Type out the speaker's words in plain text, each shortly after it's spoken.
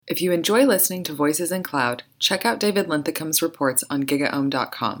If you enjoy listening to Voices in Cloud, check out David Linthickham's reports on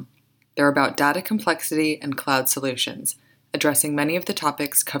gigaohm.com. They're about data complexity and cloud solutions, addressing many of the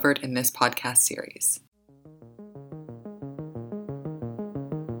topics covered in this podcast series.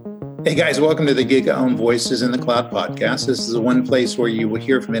 Hey guys, welcome to the GigaOhm Voices in the Cloud podcast. This is the one place where you will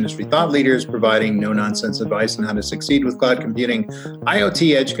hear from industry thought leaders providing no-nonsense advice on how to succeed with cloud computing,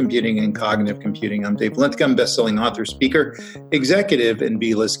 IoT, edge computing, and cognitive computing. I'm Dave Linthicum, best-selling author, speaker, executive, and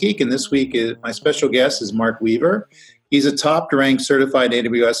B-list geek. And this week, my special guest is Marc Weaver. He's a top-ranked certified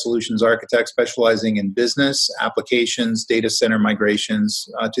AWS solutions architect specializing in business, applications, data center migrations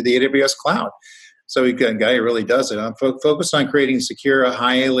to the AWS cloud. So we've got a guy who really does it. I'm focused on creating secure,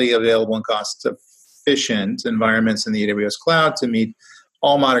 highly available, and cost-efficient environments in the AWS cloud to meet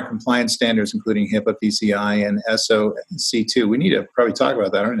all modern compliance standards, including HIPAA, PCI, and SOC 2. We need to probably talk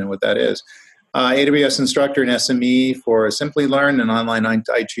about that. I don't know what that is. AWS instructor and SME for Simply Learn, an online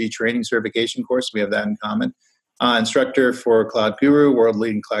IT training certification course. We have that in common. Instructor for Cloud Guru,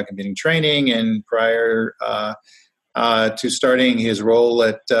 world-leading cloud computing training, and prior to starting his role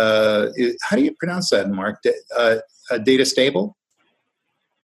at, how do you pronounce that, Marc? Databasable?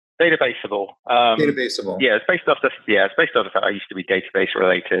 Databasable. Databasable. Yeah, it's based off the fact I used to be database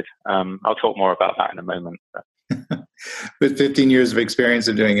related. I'll talk more about that in a moment. With 15 years of experience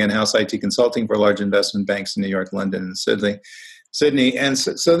of doing in-house IT consulting for large investment banks in New York, London, and Sydney. And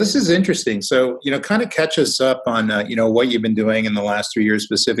so this is interesting. So, kind of catch us up on, what you've been doing in the last 3 years,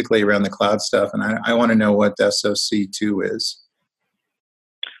 specifically around the cloud stuff. And I want to know what SOC 2 is.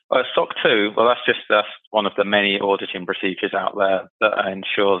 SOC 2, well, that's one of the many auditing procedures out there that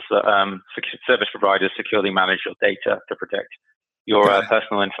ensures that service providers securely manage your data to protect your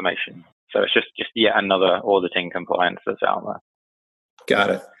personal information. So it's just yet another auditing compliance that's out there. Got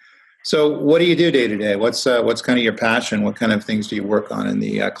it. So what do you do day to day? What's kind of your passion? What kind of things do you work on in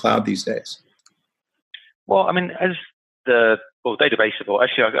the cloud these days? Well, I mean, Databasable,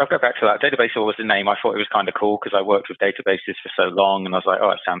 actually, I'll go back to that. Databasable was the name. I thought it was kind of cool because I worked with databases for so long, and I was like,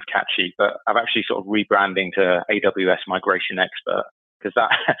 oh, it sounds catchy. But I'm actually sort of rebranding to AWS Migration Expert because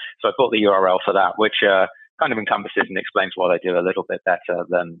so I bought the URL for that, which kind of encompasses and explains what I do a little bit better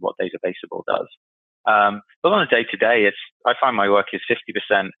than what Databasable does. But on a day-to-day, I find my work is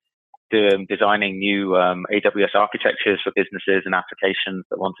 50% designing new AWS architectures for businesses and applications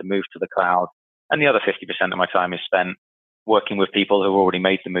that want to move to the cloud. And the other 50% of my time is spent working with people who have already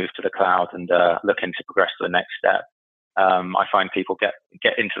made the move to the cloud and looking to progress to the next step. I find people get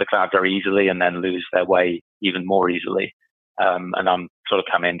into the cloud very easily and then lose their way even more easily. And I'm sort of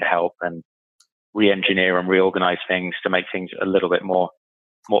come in to help and re-engineer and reorganize things to make things a little bit more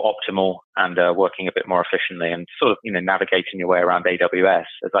optimal and working a bit more efficiently and sort of, navigating your way around AWS.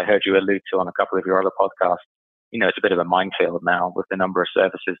 As I heard you allude to on a couple of your other podcasts, it's a bit of a minefield now with the number of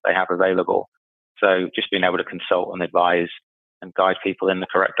services they have available. So just being able to consult and advise and guide people in the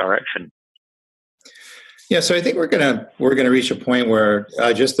correct direction. Yeah, so I think we're gonna reach a point where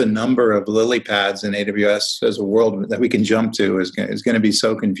just the number of lily pads in AWS as a world that we can jump to is going to be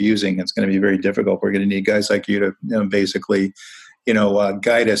so confusing. It's going to be very difficult. We're going to need guys like you to basically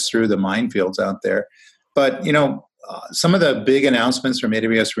guide us through the minefields out there. But, some of the big announcements from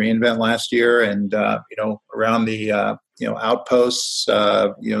AWS reInvent last year and, around the, outposts,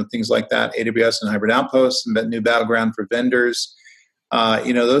 things like that, AWS and hybrid outposts, and that new battleground for vendors,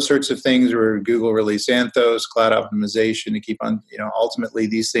 those sorts of things where Google released Anthos, cloud optimization to keep on, ultimately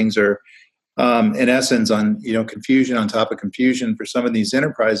these things are, in essence, on confusion on top of confusion for some of these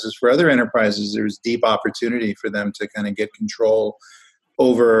enterprises. For other enterprises, there's deep opportunity for them to kind of get control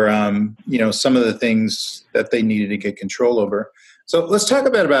over some of the things that they needed to get control over. So let's talk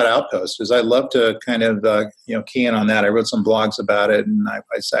a bit about Outposts, because I love to kind of key in on that. I wrote some blogs about it, and I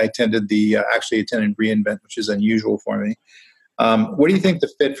attended attended reInvent, which is unusual for me. What do you think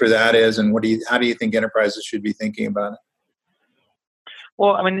the fit for that is, and how do you think enterprises should be thinking about it?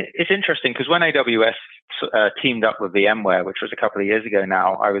 Well, I mean, it's interesting because when AWS teamed up with VMware, which was a couple of years ago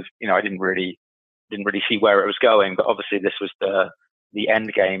now, I was, I didn't really see where it was going, but obviously this was the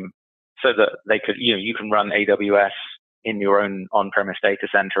end game, so that they could, you can run AWS in your own on-premise data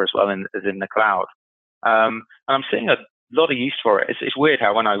center as well as in the cloud. And I'm seeing a lot of use for it. It's weird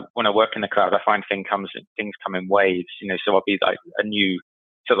how when I work in the cloud, I find things come in waves. So I'll be like a new,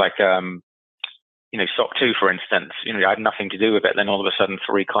 so like SOC 2, for instance. I had nothing to do with it. Then all of a sudden,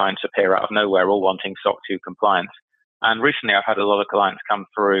 3 clients appear out of nowhere, all wanting SOC 2 compliance. And recently, I've had a lot of clients come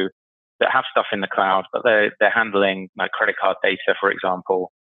through that have stuff in the cloud, but they're handling credit card data, for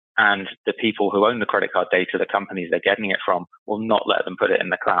example. And the people who own the credit card data, the companies they're getting it from, will not let them put it in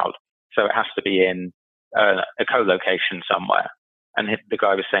the cloud. So it has to be in a co-location somewhere. And the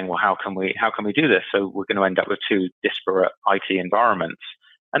guy was saying, well, how can we do this? So we're going to end up with two disparate IT environments.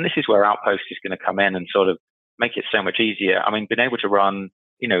 And this is where Outpost is going to come in and sort of make it so much easier. I mean, being able to run,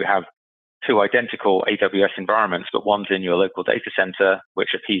 have two identical AWS environments, but one's in your local data center,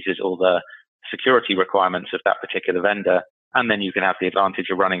 which appeases all the security requirements of that particular vendor. And then you can have the advantage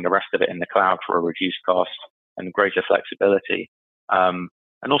of running the rest of it in the cloud for a reduced cost and greater flexibility. And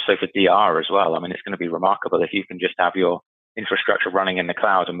also for DR as well. I mean, it's going to be remarkable if you can just have your infrastructure running in the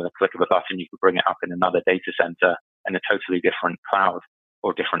cloud, and with a click of a button, you can bring it up in another data center in a totally different cloud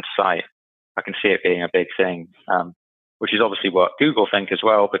or different site. I can see it being a big thing, which is obviously what Google think as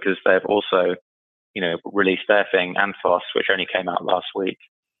well, because they've also, released their thing, Anthos, which only came out last week.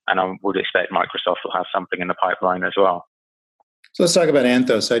 And I would expect Microsoft will have something in the pipeline as well. So let's talk about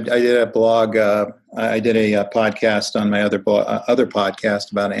Anthos. I did a blog. I did a podcast on my other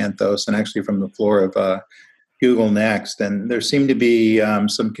podcast about Anthos, and actually from the floor of Google Next. And there seemed to be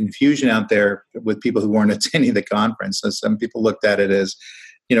some confusion out there with people who weren't attending the conference. So some people looked at it as,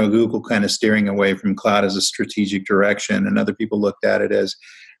 Google kind of steering away from cloud as a strategic direction, and other people looked at it as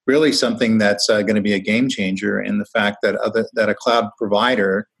really something that's going to be a game changer in the fact that a cloud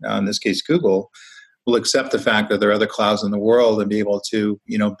provider, in this case Google, will accept the fact that there are other clouds in the world and be able to,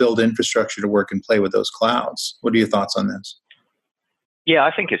 build infrastructure to work and play with those clouds. What are your thoughts on this? Yeah,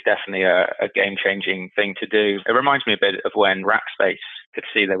 I think it's definitely a game-changing thing to do. It reminds me a bit of when Rackspace could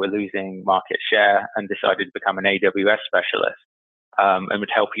see they were losing market share and decided to become an AWS specialist, and would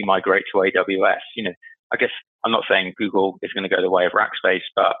help you migrate to AWS. I guess I'm not saying Google is going to go the way of Rackspace,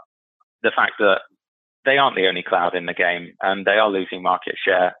 but the fact that they aren't the only cloud in the game and they are losing market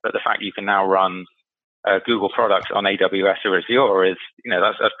share, but the fact you can now run Google products on AWS or Azure is,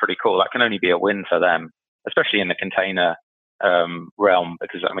 that's pretty cool. That can only be a win for them, especially in the container realm,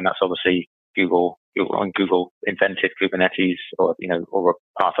 because that's obviously Google invented Kubernetes, or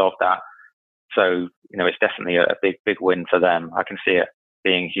a part of that. So it's definitely a big win for them. I can see it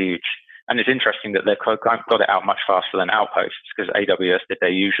being huge, and it's interesting that they've got it out much faster than Outposts, because AWS did their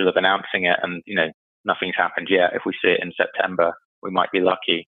usual of announcing it, and nothing's happened yet. If we see it in September, we might be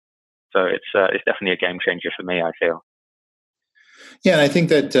lucky. So it's definitely a game changer for me, I feel. Yeah, and I think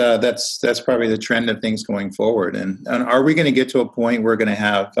that that's probably the trend of things going forward. And are we going to get to a point where we're going to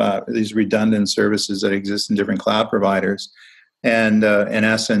have these redundant services that exist in different cloud providers, and in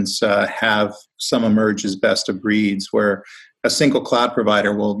essence have some emerge as best of breeds, where a single cloud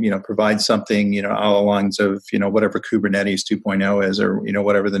provider will provide something all lines of whatever Kubernetes 2.0 is, or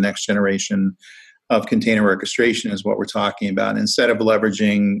whatever the next generation of container orchestration is what we're talking about. Instead of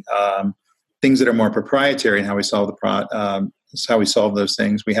leveraging things that are more proprietary and how we solve those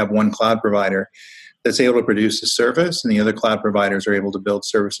things, we have one cloud provider that's able to produce a service, and the other cloud providers are able to build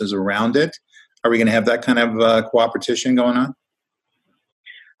services around it. Are we going to have that kind of cooperation going on?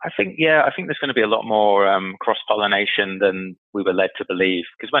 I think there's going to be a lot more cross-pollination than we were led to believe.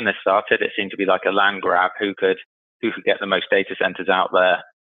 Because when this started, it seemed to be like a land grab: who could get the most data centers out there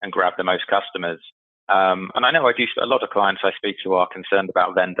and grab the most customers. And I know a lot of clients I speak to are concerned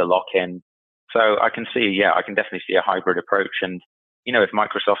about vendor lock-in. So I can definitely see a hybrid approach. And, if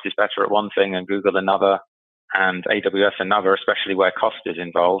Microsoft is better at one thing and Google another and AWS another, especially where cost is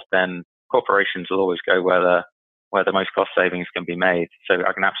involved, then corporations will always go where the most cost savings can be made. So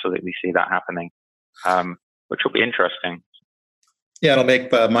I can absolutely see that happening, which will be interesting. Yeah, it'll make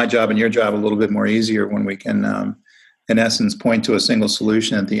my job and your job a little bit more easier when we can, in essence, point to a single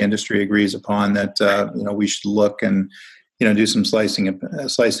solution that the industry agrees upon that we should look and do some slicing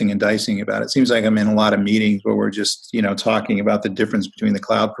and dicing about. It seems like I'm in a lot of meetings where we're just talking about the difference between the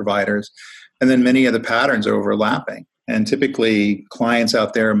cloud providers, and then many of the patterns are overlapping. And typically, clients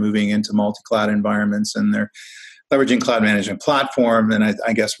out there are moving into multi-cloud environments, and they're leveraging cloud management platform. And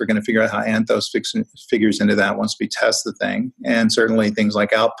I guess we're going to figure out how Anthos figures into that once we test the thing. And certainly things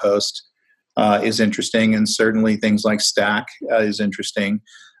like Outpost is interesting, and certainly things like Stack is interesting.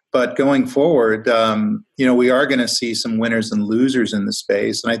 But going forward, we are going to see some winners and losers in the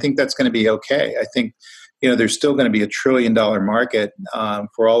space, and I think that's going to be okay. I think there's still going to be $1 trillion market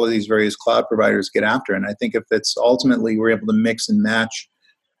for all of these various cloud providers to get after. And I think if it's ultimately we're able to mix and match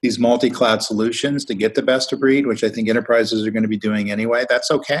these multi-cloud solutions to get the best of breed, which I think enterprises are going to be doing anyway,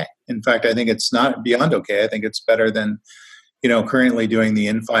 that's okay. In fact, I think it's not beyond okay. I think it's better than currently doing the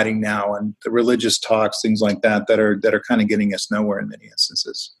infighting now and the religious talks, things like that are kind of getting us nowhere in many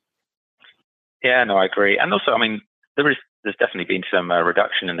instances. Yeah, no, I agree. And also, there's definitely been some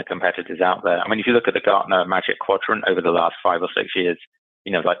reduction in the competitors out there. If you look at the Gartner Magic Quadrant over the last 5 or 6 years,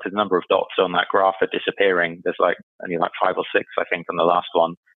 the number of dots on that graph are disappearing. There's only 5 or 6, I think, on the last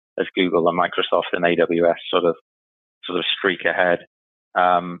one, as Google and Microsoft and AWS sort of sort of streak ahead.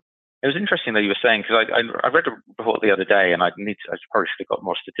 It was interesting that you were saying, because I read a report the other day, and I probably should have got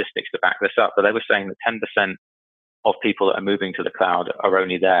more statistics to back this up, but they were saying that 10% of people that are moving to the cloud are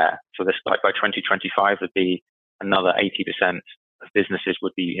only there. So this, like by 2025, would be another 80% of businesses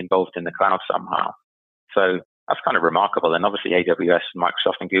would be involved in the cloud somehow. So that's kind of remarkable. And obviously AWS,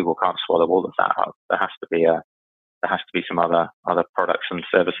 Microsoft, and Google can't swallow all of that up. There has to be some other products and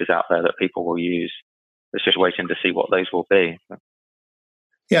services out there that people will use. It's just waiting to see what those will be.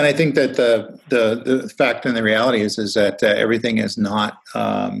 Yeah, and I think that the fact and the reality is that everything is not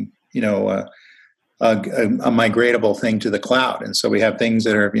a migratable thing to the cloud, and so we have things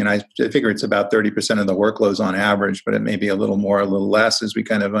that are, I figure it's about 30% of the workloads on average, but it may be a little more, a little less as we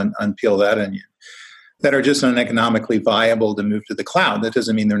kind of unpeel that onion, that are just uneconomically viable to move to the cloud. That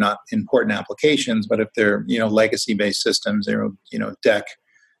doesn't mean they're not important applications, but if they're legacy-based systems, they're DEC.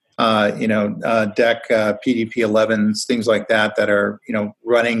 DEC, PDP-11s, things like that are,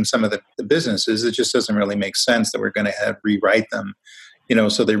 running some of the businesses. It just doesn't really make sense that we're going to rewrite them,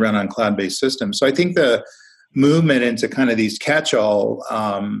 so they run on cloud-based systems. So I think the movement into kind of these catch-all,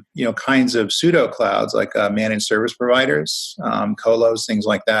 kinds of pseudo clouds like managed service providers, colos, things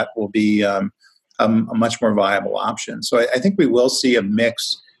like that will be a much more viable option. So I think we will see a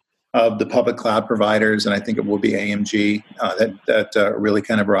mix of the public cloud providers, and I think it will be AMG that really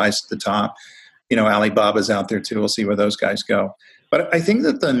kind of rise to the top. Alibaba's out there too. We'll see where those guys go. But I think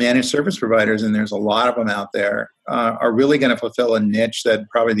that the managed service providers, and there's a lot of them out there, are really going to fulfill a niche that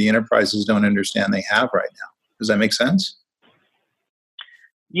probably the enterprises don't understand they have right now. Does that make sense?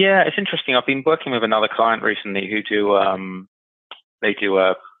 Yeah, it's interesting. I've been working with another client recently who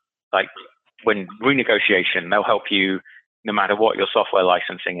when renegotiation, they'll help you. No matter what your software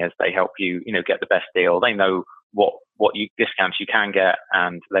licensing is, they help you, get the best deal. They know what discounts you can get,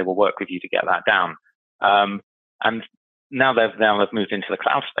 and they will work with you to get that down. And now they've moved into the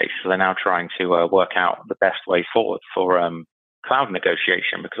cloud space, so they're now trying to work out the best way forward for cloud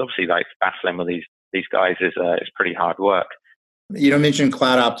negotiation, because obviously, like, battling with these guys is pretty hard work. You mentioned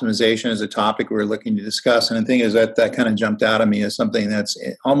cloud optimization as a topic we're looking to discuss, and the thing is that kind of jumped out at me as something that's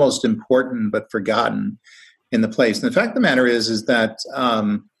almost important but forgotten in the place. And the fact of the matter is that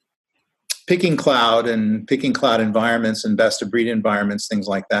picking cloud environments and best of breed environments, things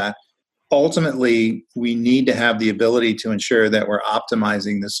like that, ultimately we need to have the ability to ensure that we're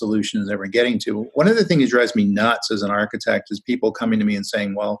optimizing the solutions that we're getting to. One of the things that drives me nuts as an architect is people coming to me and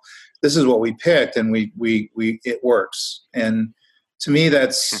saying, well, this is what we picked and it works. And to me,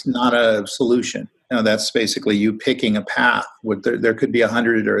 that's not a solution. That's basically you picking a path. There could be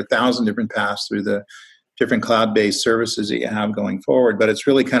 100 or 1,000 different paths through the different cloud-based services that you have going forward, but it's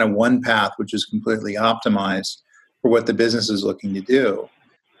really kind of one path which is completely optimized for what the business is looking to do.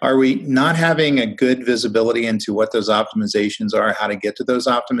 Are we not having a good visibility into what those optimizations are, how to get to those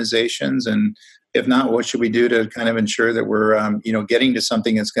optimizations? And if not, what should we do to kind of ensure that we're getting to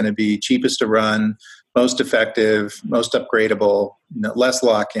something that's going to be cheapest to run, most effective, most upgradable, less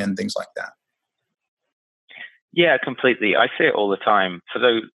lock-in, things like that? Yeah, completely. I see it all the time. So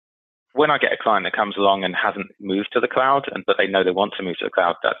when I get a client that comes along and hasn't moved to the cloud, but they know they want to move to the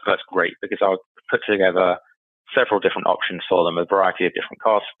cloud, that's great, because I'll put together several different options for them, a variety of different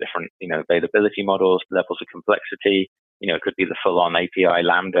costs, different availability models, levels of complexity. It could be the full-on API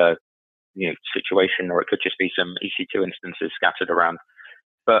Lambda situation, or it could just be some EC2 instances scattered around.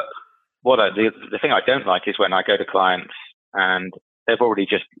 But the thing I don't like is when I go to clients and they've already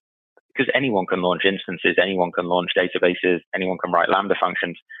just, because anyone can launch instances, anyone can launch databases, anyone can write Lambda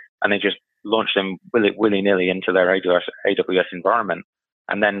functions, and they just launch them willy-nilly into their AWS environment.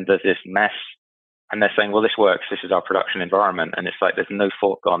 And then there's this mess, and they're saying, well, this works, this is our production environment. And it's like there's no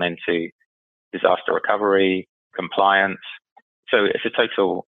thought gone into disaster recovery, compliance. So it's a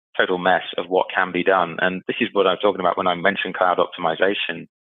total mess of what can be done. And this is what I'm talking about when I mention cloud optimization,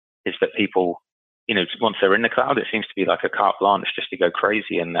 is that people, once they're in the cloud, it seems to be like a carte blanche just to go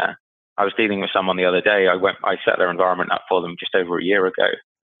crazy in there. I was dealing with someone the other day. I set their environment up for them just over a year ago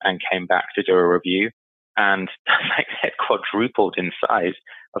and came back to do a review, and like they had quadrupled in size.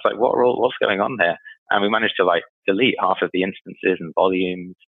 I was like, what's going on there? And we managed to delete half of the instances and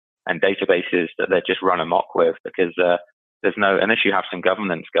volumes and databases that they just run amok with, because unless you have some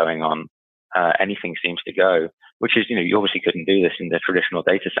governance going on, anything seems to go, which is, you obviously couldn't do this in the traditional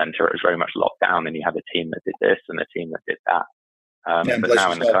data center. It was very much locked down, and you have a team that did this and a team that did that. But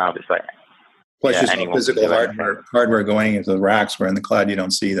now in the cloud, it's like, plus you saw physical hardware going into the racks, where in the cloud you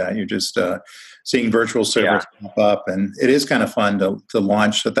don't see that. You're just seeing virtual servers pop up, and it is kind of fun to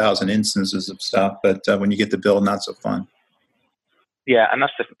launch 1,000 instances of stuff, but when you get to build, not so fun. Yeah, and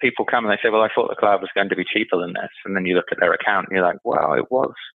that's the people come and they say, well, I thought the cloud was going to be cheaper than this. And then you look at their account and you're like, well, it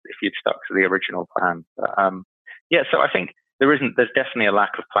was if you'd stuck to the original plan. But, yeah, so I think there's definitely a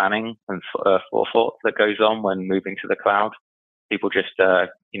lack of planning and forethought that goes on when moving to the cloud. People just,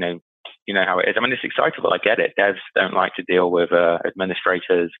 you know how it is. I mean, it's excitable. I get it. Devs don't like to deal with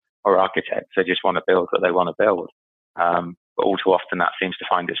administrators or architects. They just want to build what they want to build. But all too often that seems to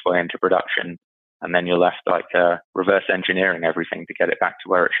find its way into production. And then you're left like reverse engineering everything to get it back to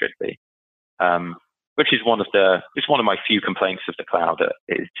where it should be. Which is one of my few complaints of the cloud, that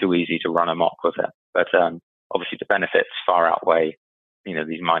it is too easy to run amok with it. But obviously the benefits far outweigh,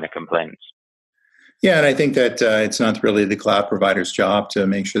 these minor complaints. Yeah, and I think that it's not really the cloud provider's job to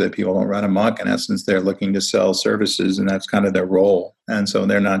make sure that people don't run amok. In essence, they're looking to sell services, and that's kind of their role. And so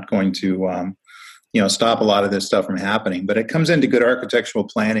they're not going to, stop a lot of this stuff from happening. But it comes into good architectural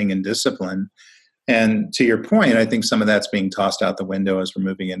planning and discipline. And to your point, I think some of that's being tossed out the window as we're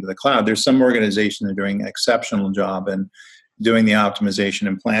moving into the cloud. There's some organizations that are doing an exceptional job in doing the optimization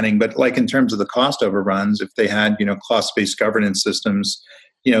and planning. But like in terms of the cost overruns, if they had, cost-based governance systems,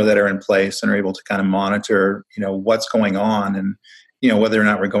 that are in place and are able to kind of monitor, what's going on and, whether or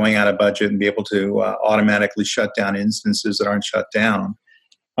not we're going out of budget and be able to automatically shut down instances that aren't shut down.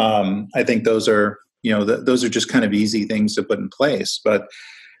 I think those are just kind of easy things to put in place. But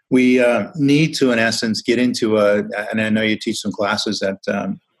we need to, in essence, get into and I know you teach some classes at,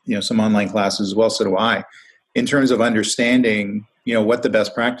 some online classes as well, so do I, in terms of understanding, what the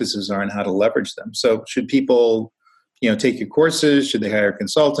best practices are and how to leverage them. So should people take your courses? Should they hire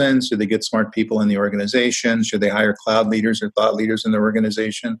consultants? Should they get smart people in the organization? Should they hire cloud leaders or thought leaders in the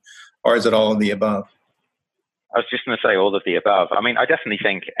organization? Or is it all of the above? I was just going to say all of the above. I mean, I definitely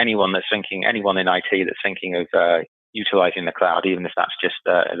think anyone in IT that's thinking of utilizing the cloud, even if that's just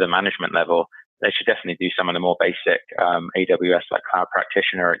at the management level, they should definitely do some of the more basic AWS like cloud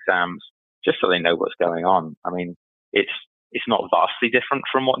practitioner exams, just so they know what's going on. I mean, it's not vastly different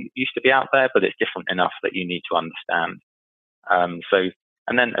from what used to be out there, but it's different enough that you need to understand.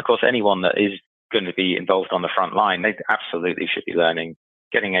 And then, of course, anyone that is going to be involved on the front line, they absolutely should be learning.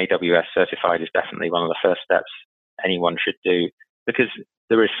 Getting AWS certified is definitely one of the first steps anyone should do, because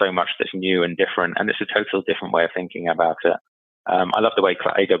there is so much that's new and different, and it's a total different way of thinking about it. I love the way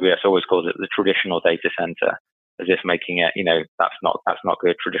AWS always calls it the traditional data center, as if making it, that's not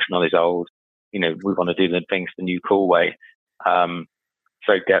good. Traditional is old. We want to do the things the new cool way.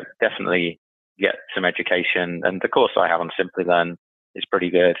 So definitely get some education, and the course I have on Simply Learn is pretty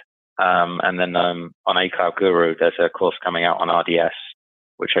good. And then on A Cloud Guru, there's a course coming out on RDS,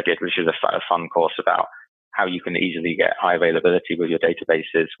 which I did, which is a fun course about how you can easily get high availability with your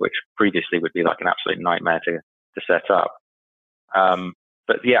databases, which previously would be like an absolute nightmare to set up.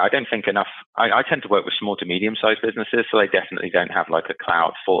 But yeah, I don't think enough. I tend to work with small to medium-sized businesses, so they definitely don't have like a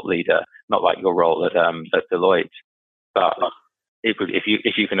cloud thought leader, not like your role at Deloitte. But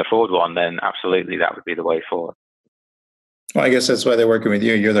if you can afford one, then absolutely that would be the way forward. Well, I guess that's why they're working with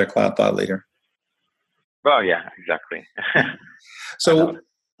you. You're their cloud thought leader. Well, yeah, exactly. So,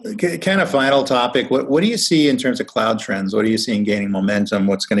 kind of final topic. What do you see in terms of cloud trends? What are you seeing gaining momentum?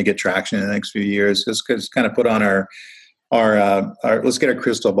 What's going to get traction in the next few years? Just kind of put on our let's get our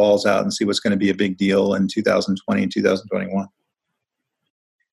crystal balls out and see what's going to be a big deal in 2020 and 2021.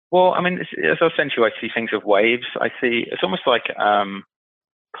 Well, I mean, essentially, I see things of waves. I see it's almost like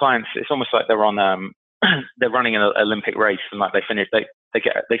clients. It's almost like they're on they're running an Olympic race, and like they finish,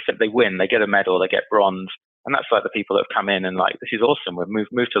 they win, they get a medal, they get bronze, and that's like the people that have come in and like, this is awesome. We've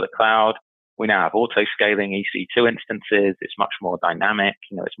moved to the cloud. We now have auto scaling EC2 instances. It's much more dynamic.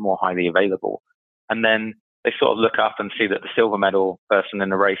 It's more highly available. And then they sort of look up and see that the silver medal person in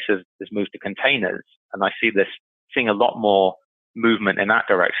the race has moved to containers, and I seeing a lot more movement in that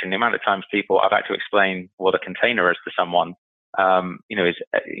direction. The amount of times I've had to explain what a container is to someone, is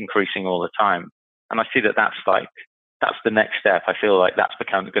increasing all the time. And I see that's the next step. I feel like that's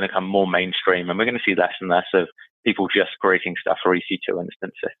going to become more mainstream, and we're going to see less and less of people just creating stuff for EC2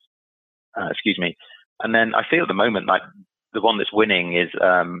 instances. And then I feel at the moment like the one that's winning is,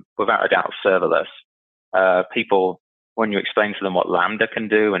 without a doubt, serverless. People, when you explain to them what Lambda can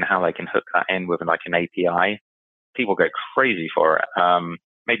do and how they can hook that in with like an API, people go crazy for it.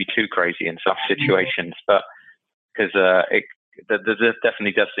 Maybe too crazy in some situations, but because there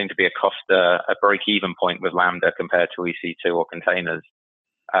definitely does seem to be a break-even point with Lambda compared to EC2 or containers.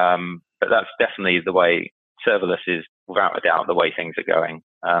 But that's definitely the way serverless is, without a doubt, the way things are going.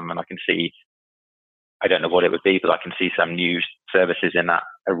 And I can see, I don't know what it would be, but I can see some new services in that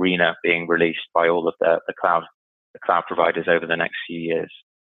arena being released by all of the cloud providers over the next few years.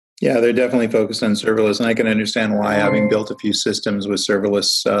 Yeah, they're definitely focused on serverless, and I can understand why, having built a few systems with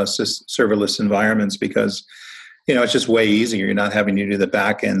serverless environments, because it's just way easier. You're not having to do the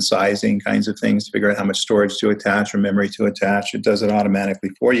back end sizing kinds of things to figure out how much storage to attach or memory to attach. It does it automatically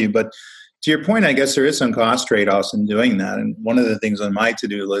for you. But to your point, I guess there is some cost trade-offs in doing that. And one of the things on my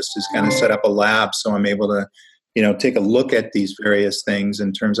to-do list is kind of set up a lab so I'm able to, take a look at these various things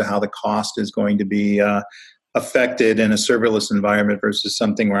in terms of how the cost is going to be affected in a serverless environment versus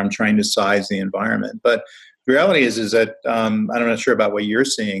something where I'm trying to size the environment. But the reality is that I'm not sure about what you're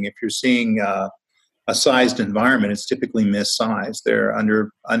seeing. If you're seeing a sized environment, it's typically missized. They're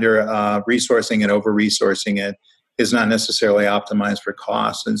under resourcing and over resourcing it is not necessarily optimized for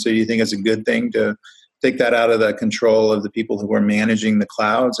cost. And so, you think it's a good thing to take that out of the control of the people who are managing the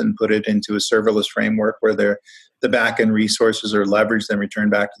clouds and put it into a serverless framework where the back end resources are leveraged and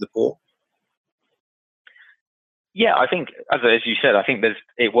returned back to the pool? Yeah, I think, as you said, I think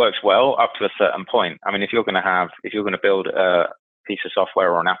it works well up to a certain point. I mean, if you're going to build a piece of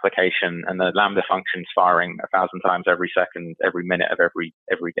software or an application and the Lambda function's firing 1,000 times every second, every minute of every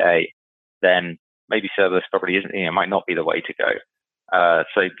day, then maybe serverless probably isn't, might not be the way to go.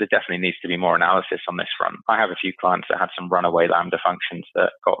 So there definitely needs to be more analysis on this front. I have a few clients that had some runaway Lambda functions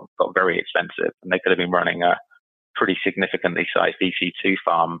that got very expensive, and they could have been running a pretty significantly sized EC2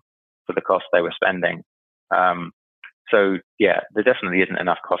 farm for the cost they were spending. So yeah, there definitely isn't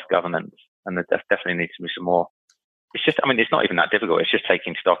enough cost governance, and there definitely needs to be some more. It's just, it's not even that difficult. It's just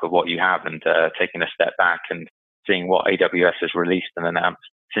taking stock of what you have and taking a step back and seeing what AWS has released and announced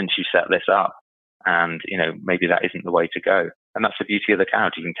since you set this up. And, maybe that isn't the way to go. And that's the beauty of the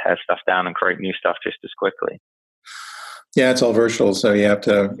cloud. You can tear stuff down and create new stuff just as quickly. Yeah, it's all virtual. So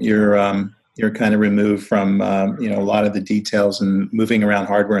you're kind of removed from, a lot of the details and moving around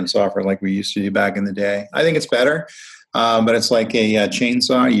hardware and software like we used to do back in the day. I think it's better. But it's like a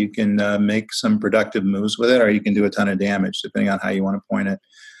chainsaw. You can make some productive moves with it, or you can do a ton of damage, depending on how you want to point it.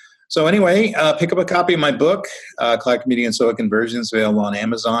 So anyway, pick up a copy of my book, Cloud Computing and SOA Conversions, available on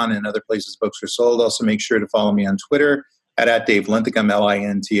Amazon and other places books are sold. Also, make sure to follow me on Twitter at Dave Linthicum,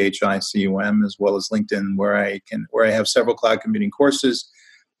 LINTHICUM, as well as LinkedIn, where I have several cloud computing courses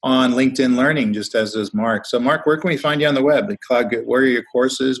on LinkedIn Learning, just as does Marc. So, Marc, where can we find you on the web? Where are your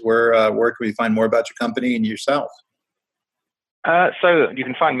courses? Where can we find more about your company and yourself? So you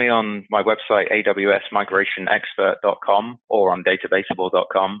can find me on my website, awsmigrationexpert.com, or on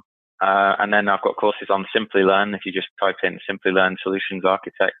databasable.com. And then I've got courses on Simply Learn. If you just type in Simply Learn Solutions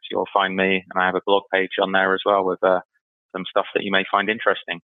Architect, you'll find me. And I have a blog page on there as well with some stuff that you may find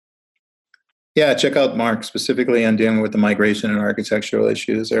interesting. Yeah, check out Marc, specifically on dealing with the migration and architectural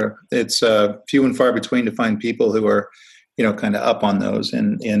issues. It's few and far between to find people who are kind of up on those,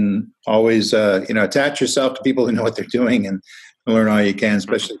 and always, attach yourself to people who know what they're doing and learn all you can,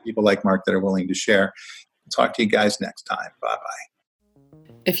 especially people like Marc that are willing to share. Talk to you guys next time. Bye-bye.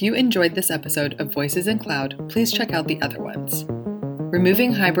 If you enjoyed this episode of Voices in Cloud, please check out the other ones.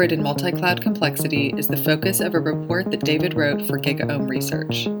 Removing hybrid and multi-cloud complexity is the focus of a report that David wrote for GigaOM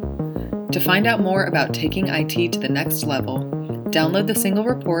Research. To find out more about taking IT to the next level, download the single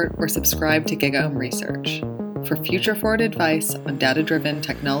report or subscribe to GigaOM Research for future forward advice on data-driven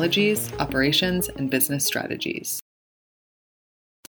technologies, operations, and business strategies.